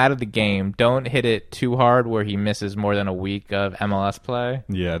 get him out of the game. Don't hit it too hard where he misses more than a week of MLS play.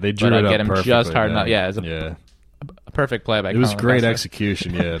 Yeah, they drew it up get him perfectly, just hard enough. man. Yeah, it's a perfect play by It was Kellen great Acosta.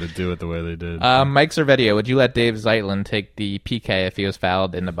 execution, to do it the way they did. Mike Cervedio, would you let Dave Zeitlin take the PK if he was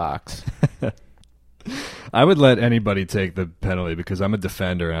fouled in the box? I would let anybody take the penalty because I'm a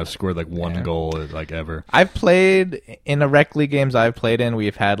defender and I've scored like one goal ever. I've played in the rec league games I've played in.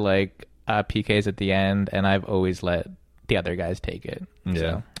 We've had PKs at the end, and I've always let the other guys take it. Yeah.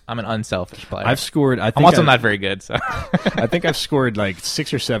 So I'm an unselfish player. I've scored. I'm also not very good, so I think I've scored like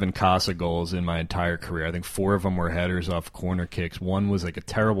 6 or 7 Casa goals in my entire career. I think 4 of them were headers off corner kicks. One was like a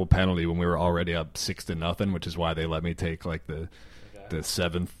terrible penalty when we were already up 6-0, which is why they let me take like the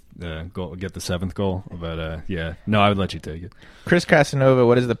 7th goal, get the 7th goal. But I would let you take it. Chris Casanova,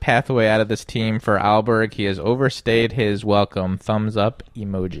 what is the pathway out of this team for Alberg? He has overstayed his welcome. Thumbs up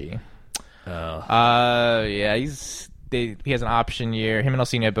emoji. He has an option year. Him and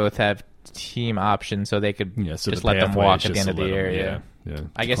Alcina both have team options, so they could just let them walk at the end of the year.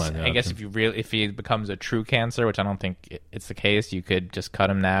 I guess if he becomes a true cancer, which I don't think it's the case, you could just cut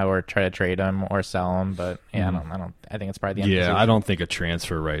him now or try to trade him or sell him. But I think it's probably the end. Yeah, I don't think a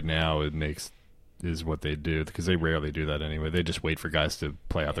transfer right now is what they do because they rarely do that anyway. They just wait for guys to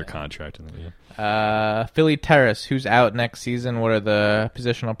play out their contract. Philly Terrace, who's out next season? What are the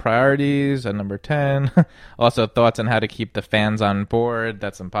positional priorities? At number 10. Also, thoughts on how to keep the fans on board.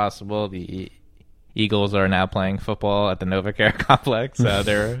 That's impossible. The Eagles are now playing football at the Novacare complex. So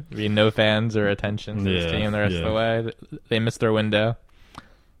there will be no fans or attention to this team the rest of the way. They missed their window.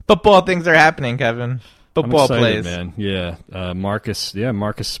 Football things are happening, Kevin. Football plays, man. Yeah, Marcus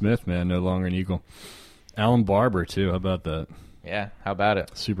Smith, man, no longer an Eagle. Alan Barber too. How about that? Yeah, how about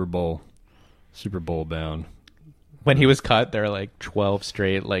it? Super Bowl bound. When he was cut, there were like 12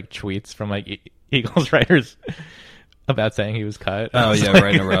 straight tweets from Eagles writers about saying he was cut. Oh yeah,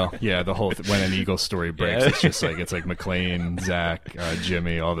 right in a row. Yeah, the whole when an Eagles story breaks, it's just it's like McLean, Zach,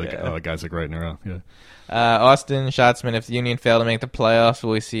 Jimmy, all the guys right in a row. Yeah. Austin Schatzman, if the Union fail to make the playoffs,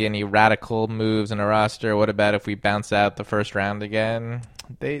 will we see any radical moves in the roster? What about if we bounce out the first round again?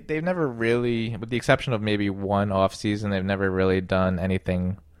 They've never really, with the exception of maybe one off season, they've never really done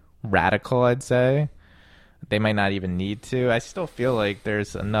anything radical, I'd say. They might not even need to. I still feel like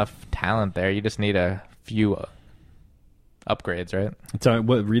there's enough talent there. You just need a few upgrades, right?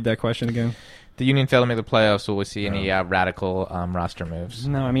 Read that question again. The Union fail to make the playoffs, will we see any radical roster moves?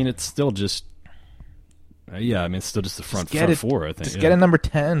 No, I mean, it's still just... it's still just the front four, I think. Just get a number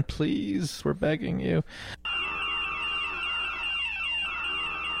 10, please. We're begging you.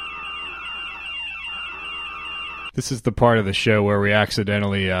 This is the part of the show where we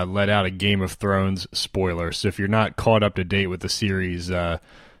accidentally let out a Game of Thrones spoiler. So if you're not caught up to date with the series, turn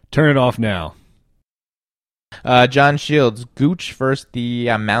it off now. John Shields, Gooch versus the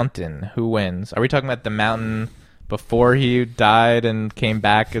Mountain. Who wins? Are we talking about the Mountain before he died and came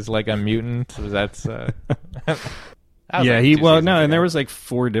back as like a mutant? That's and there was like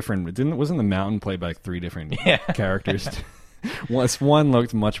 4 different. Wasn't the Mountain played by like 3 different characters? One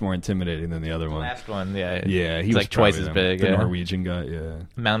looked much more intimidating than the other one. The last one, yeah. Yeah, he was like twice as big. The Norwegian guy, yeah.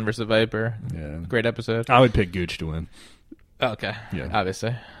 Mountain versus Viper. Yeah. Great episode. I would pick Gooch to win. Okay. Yeah.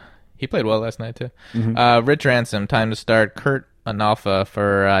 Obviously. He played well last night, too. Mm-hmm. Rich Ransom, time to start. Kurt Analfa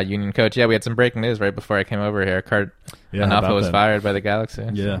for Union coach. Yeah, we had some breaking news right before I came over here. Kurt Analfa was fired by the Galaxy.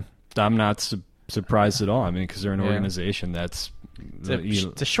 Yeah. I'm not surprised at all. I mean, because they're an organization that's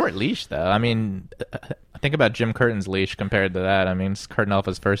It's a short leash, though. I mean, think about Jim Curtin's leash compared to that. I mean, it's Curtin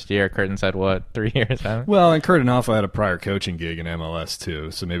Alpha's first year. Curtin's had, 3 years? Huh? Well, and Curtin Alpha had a prior coaching gig in MLS,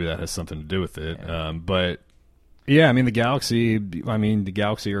 too, so maybe that has something to do with it. Yeah. But, yeah, I mean, the Galaxy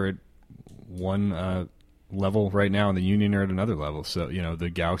are at one level right now, and the Union are at another level. So, the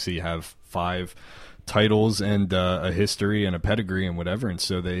Galaxy have 5 titles and a history and a pedigree and whatever, and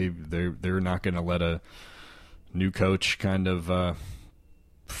so they're not going to let a new coach kind of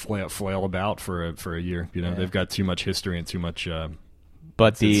flail about for a year. They've got too much history and too much.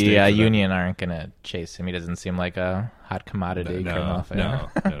 But the Union aren't going to chase him. He doesn't seem like a hot commodity. No.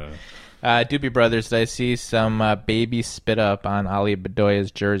 Doobie Brothers, did I see some baby spit up on Ali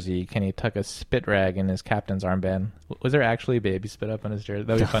Bedoya's jersey? Can he tuck a spit rag in his captain's armband? Was there actually baby spit up on his jersey?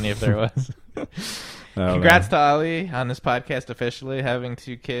 That'd be funny if there was. Congrats to Ali on this podcast officially. Having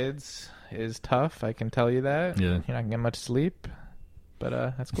 2 kids is tough, I can tell you that. Yeah. You're not going to get much sleep, but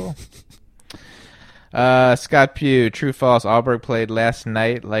that's cool. Scott Pugh, true false, Alberg played last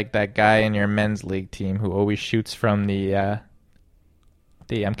night like that guy in your men's league team who always shoots from the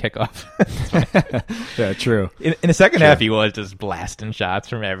kickoff. Yeah, true. In the second half, he was just blasting shots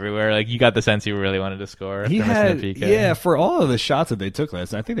from everywhere. Like, you got the sense he really wanted to score. For all of the shots that they took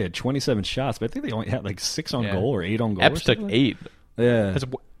last night, I think they had 27 shots, but I think they only had 6 on goal or 8 on goal. Epps took 8. Yeah. It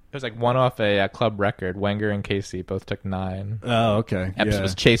was one off a club record. Wenger and Casey both took 9. Oh, okay. Epps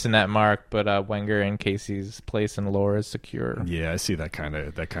was chasing that mark, but Wenger and Casey's place in lore is secure. Yeah, I see that kind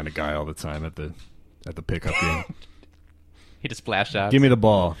of guy all the time at the pickup game. He just flash shots. Give me the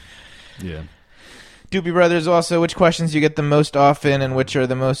ball. Yeah. Doobie Brothers also, which questions you get the most often and which are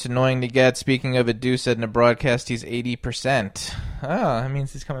the most annoying to get? Speaking of it, Dew said in a broadcast he's 80%. Oh, that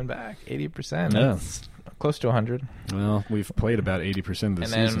means he's coming back. 80%. Yeah. That's close to 100. Well, we've played about 80% of the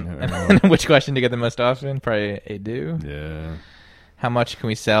season. And then which question do you get the most often? Probably a Dew. Yeah. How much can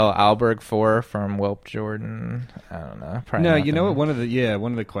we sell Alberg for from Welp Jordan? I don't know. Probably no, nothing. you know what? One of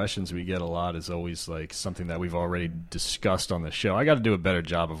the questions we get a lot is always something that we've already discussed on the show. I got to do a better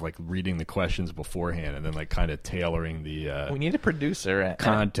job of reading the questions beforehand and then kind of tailoring the. We need a producer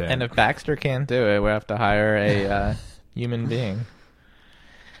content. And if Baxter can't do it, we have to hire a human being.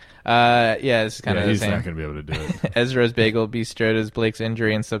 It's kind of the he's same. not going to be able to do it. Ezra's Bagel Bistro, does Blake's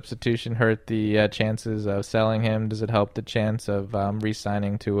injury and substitution hurt the chances of selling him? Does it help the chance of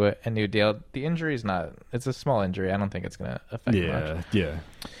re-signing to a new deal? The injury's not. It's a small injury. I don't think it's going to affect much. Yeah.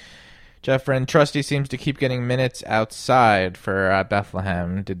 Jeff and Trusty seems to keep getting minutes outside for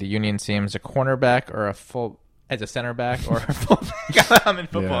Bethlehem. Did the Union see him as a cornerback or as a center back or a fullback? I'm in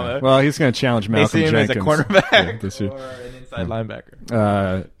football mode. Well, he's going to challenge Malcolm Jenkins. They see him as a cornerback or an inside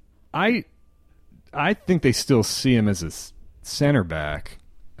linebacker. I think they still see him as a center back.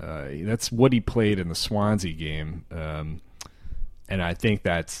 That's what he played in the Swansea game, and I think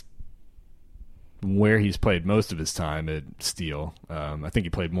that's where he's played most of his time at Steel. I think he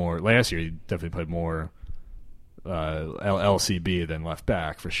played more last year. He definitely played more LCB than left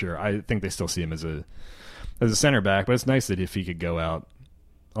back for sure. I think they still see him as a center back, but it's nice that if he could go out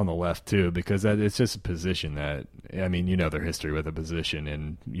on the left too, because it's just a position that, I mean, their history with the position,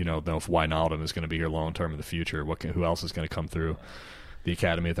 and you don't know if Wijnaldum is going to be here long term in the future. Who else is going to come through the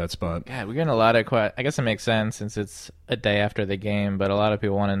academy at that spot? God, we're getting a lot of I guess it makes sense since it's a day after the game, but a lot of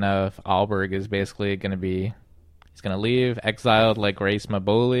people want to know if Alberg is basically going to he's going to leave, exiled like Grace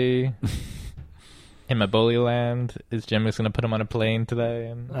Maboli. In Maboli land, is Jim just going to put him on a plane today?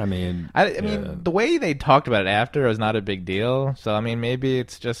 And I mean, the way they talked about it after was not a big deal. So I mean, maybe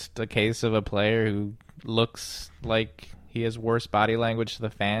it's just a case of a player who looks like he has worse body language to the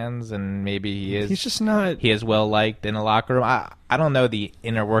fans, and maybe he is. He's just not. He is well liked in the locker room. I don't know the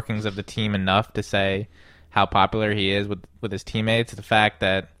inner workings of the team enough to say how popular he is with his teammates. The fact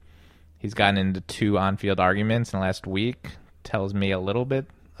that he's gotten into 2 on-field arguments in the last week tells me a little bit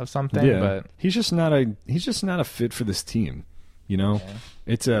of something. Yeah, but he's just not a fit for this team.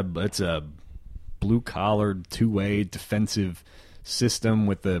 It's a blue collar 2-way defensive system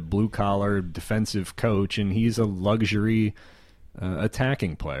with a blue collar defensive coach, and he's a luxury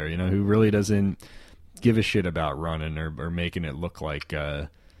attacking player. Who really doesn't give a shit about running or making it look like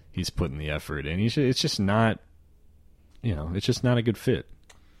he's putting the effort in. It's just not. It's just not a good fit.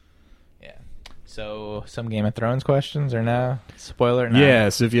 So, some Game of Thrones questions or no? Spoiler? No. Yeah,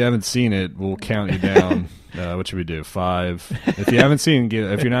 so if you haven't seen it, we'll count you down. What should we do? 5. If you haven't seen,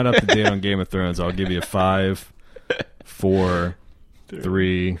 if you're not up to date on Game of Thrones, I'll give you a 5, 4,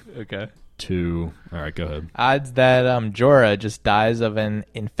 3, okay, 2. All right, go ahead. Odds that Jorah just dies of an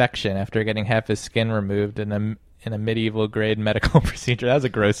infection after getting half his skin removed in in a medieval grade medical procedure. That was a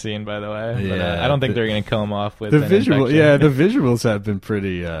gross scene, by the way. Yeah, but, I don't think they're going to kill him off with the an visual. infection. Yeah, the visuals have been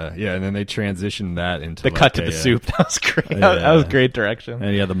pretty. Yeah, and then they transitioned that into the cut to the soup. That was great. That was great direction.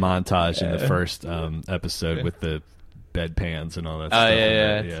 And yeah, the montage in the first episode with the bedpans and all that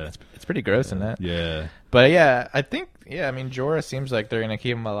stuff. Yeah. It's pretty gross in that. Yeah. But yeah, I think Jorah seems like they're going to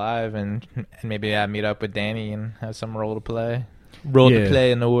keep him alive and maybe meet up with Dany and have some role to play. To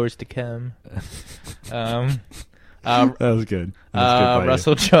play in the wars to come. That was good.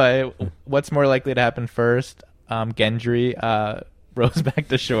 Russell Joy, what's more likely to happen first? Gendry rows back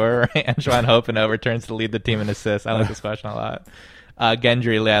to shore, Antoine Hopino returns to lead the team in assists. I like this question a lot.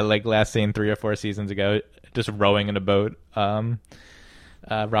 Gendry, like last seen 3 or 4 seasons ago, just rowing in a boat.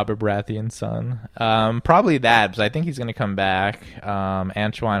 Robert Baratheon's son. Probably that, because I think he's going to come back.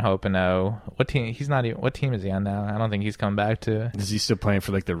 Antoine Hopino. What team? What team is he on now? I don't think he's come back to. Is he still playing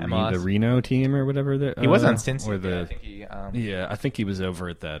for like the Reno team or whatever? He was on Cincy. I think he was over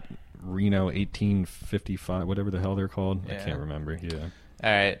at that Reno 1855, whatever the hell they're called. I can't remember. Yeah.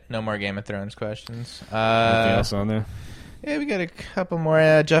 All right, no more Game of Thrones questions. Anything else on there? Yeah, we got a couple more.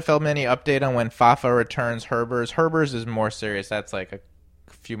 Jeff Eldmany update on when Fafa returns Herbers. Herbers is more serious. That's like a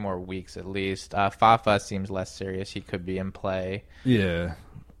few more weeks at least. Fafa seems less serious. He could be in play. Yeah.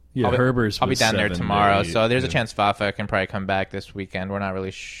 Herbers. I'll be down there tomorrow, so there's a chance Fafa can probably come back this weekend. We're not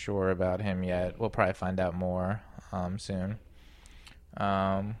really sure about him yet. We'll probably find out more soon.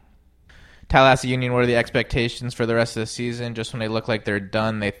 Tallahassee Union, what are the expectations for the rest of the season? Just when they look like they're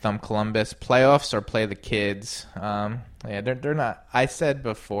done, they thump Columbus. Playoffs or play the kids? They're not. I said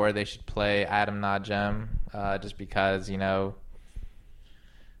before they should play Adam Najem, just because, I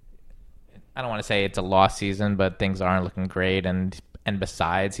don't want to say it's a lost season, but things aren't looking great, and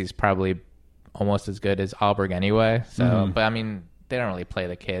besides, he's probably almost as good as Alberg anyway. So, but I mean, they don't really play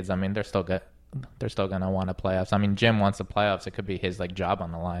the kids. I mean, they're still good. They're still gonna want to playoffs. I mean, Jim wants the playoffs. It could be his job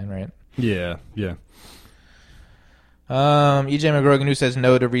on the line, right? Yeah. EJ McGrogan, who says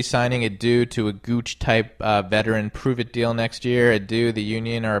no to re-signing Adu to a Gooch-type veteran prove-it deal next year. Adu, the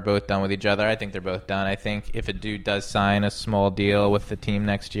Union, are both done with each other. I think they're both done. I think if Adu does sign a small deal with the team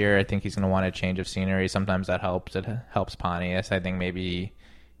next year, I think he's going to want a change of scenery. Sometimes that helps. It helps Pontius. I think maybe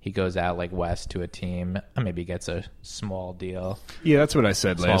he goes out west to a team and maybe gets a small deal. Yeah, that's what I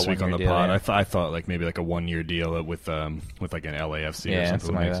said last week on the pod. Yeah. I thought maybe a 1-year deal with like an LAFC or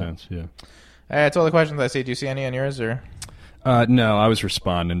something would make sense. Yeah. All right, that's all the questions I see. Do you see any on yours? Or? No, I was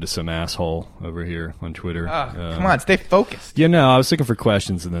responding to some asshole over here on Twitter. Come on, stay focused. Yeah, no, I was looking for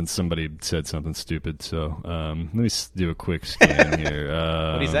questions, and then somebody said something stupid. So let me do a quick scan here.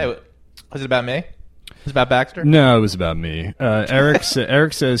 What did he say? Was it about me? Was it about Baxter? No, it was about me.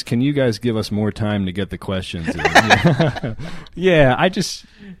 Eric says, can you guys give us more time to get the questions in? Yeah, I just...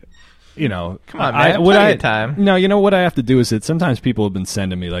 come on, man. Plenty of time. No, what I have to do is that sometimes people have been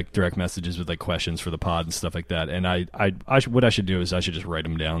sending me direct messages with questions for the pod and stuff like that, and what I should do is I should just write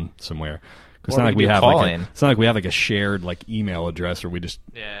them down somewhere. It's not like we have it's not like we have a shared email address where we just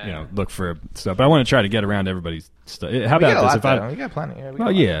look for stuff. But I want to try to get around everybody's stuff. How about this? We got plenty.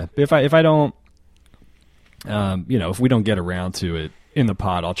 If I don't, if we don't get around to it in the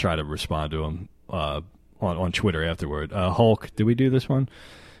pod, I'll try to respond to them on Twitter afterward. Hulk, did we do this one?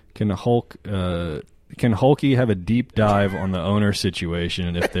 Can Hulky have a deep dive on the owner situation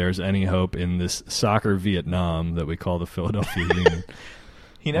and if there's any hope in this soccer Vietnam that we call the Philadelphia Union?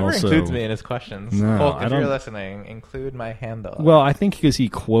 He never includes me in his questions. No, Hulk, if you're listening, include my handle. Well, I think because he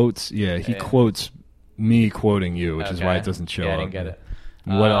quotes me quoting you, which is why it doesn't show up. I didn't get it.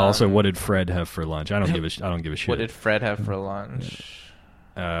 What did Fred have for lunch? I don't give a shit. What did Fred have for lunch?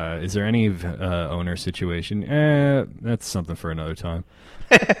 Is there any owner situation? That's something for another time.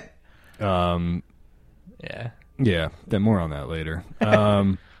 Yeah. Then more on that later.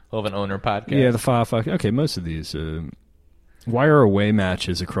 We'll have an owner podcast. Yeah, the Fafa. Okay, most of these. Why are away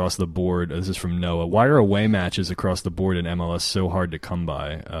matches across the board? This is from Noah. Why are away matches across the board in MLS so hard to come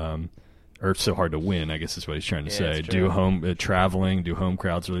by? Or so hard to win, I guess is what he's trying to say. Do home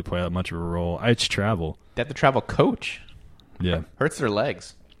crowds really play that much of a role? It's travel. They have to travel coach. Yeah. Hurts their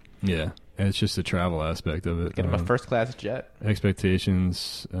legs. Yeah. And it's just the travel aspect of it. Get him a first-class jet.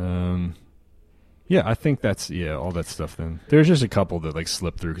 Expectations. Yeah, I think that's all that stuff. Then there's just a couple that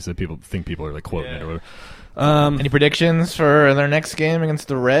slip through because people are quoting it or whatever. Any predictions for their next game against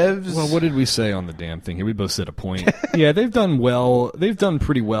the Revs? Well, what did we say on the damn thing here? We both said a point. Yeah, they've done well. They've done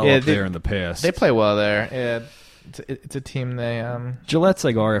pretty well up there in the past. They play well there. Yeah, it's a team they. Gillette's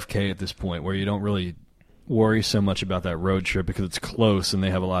like RFK at this point, where you don't really worry so much about that road trip because it's close and they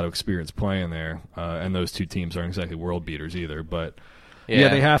have a lot of experience playing there. And those two teams aren't exactly world beaters either, but. Yeah,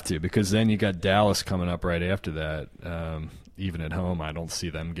 they have to, because then you got Dallas coming up right after that. Even at home, I don't see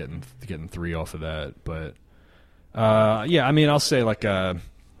them getting 3 off of that. But yeah, I mean, I'll say like a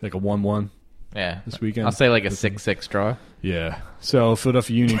 1-1. Yeah, this weekend. I'll say like a 6-6 draw. Yeah. So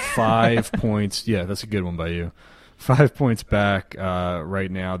Philadelphia Union 5 points. Yeah, that's a good one by you. 5 points back right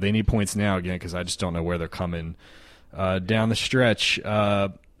now. They need points now again because I just don't know where they're coming down the stretch.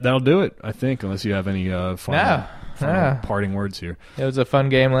 That'll do it, I think, unless you have any final parting words here. It was a fun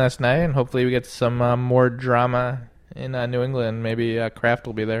game last night, and hopefully we get some more drama in New England. Maybe Kraft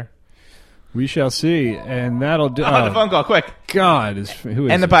will be there. We shall see, and that'll do. The phone call, quick! God, who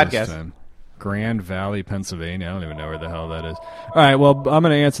is and the podcast? This time? Grand Valley, Pennsylvania. I don't even know where the hell that is. All right, well, I'm going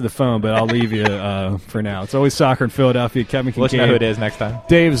to answer the phone, but I'll leave you for now. It's always soccer in Philadelphia. Kevin Kincaid. We'll know who it is next time.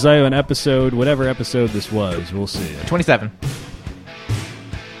 Dave Zio, whatever episode this was. We'll see you. 27.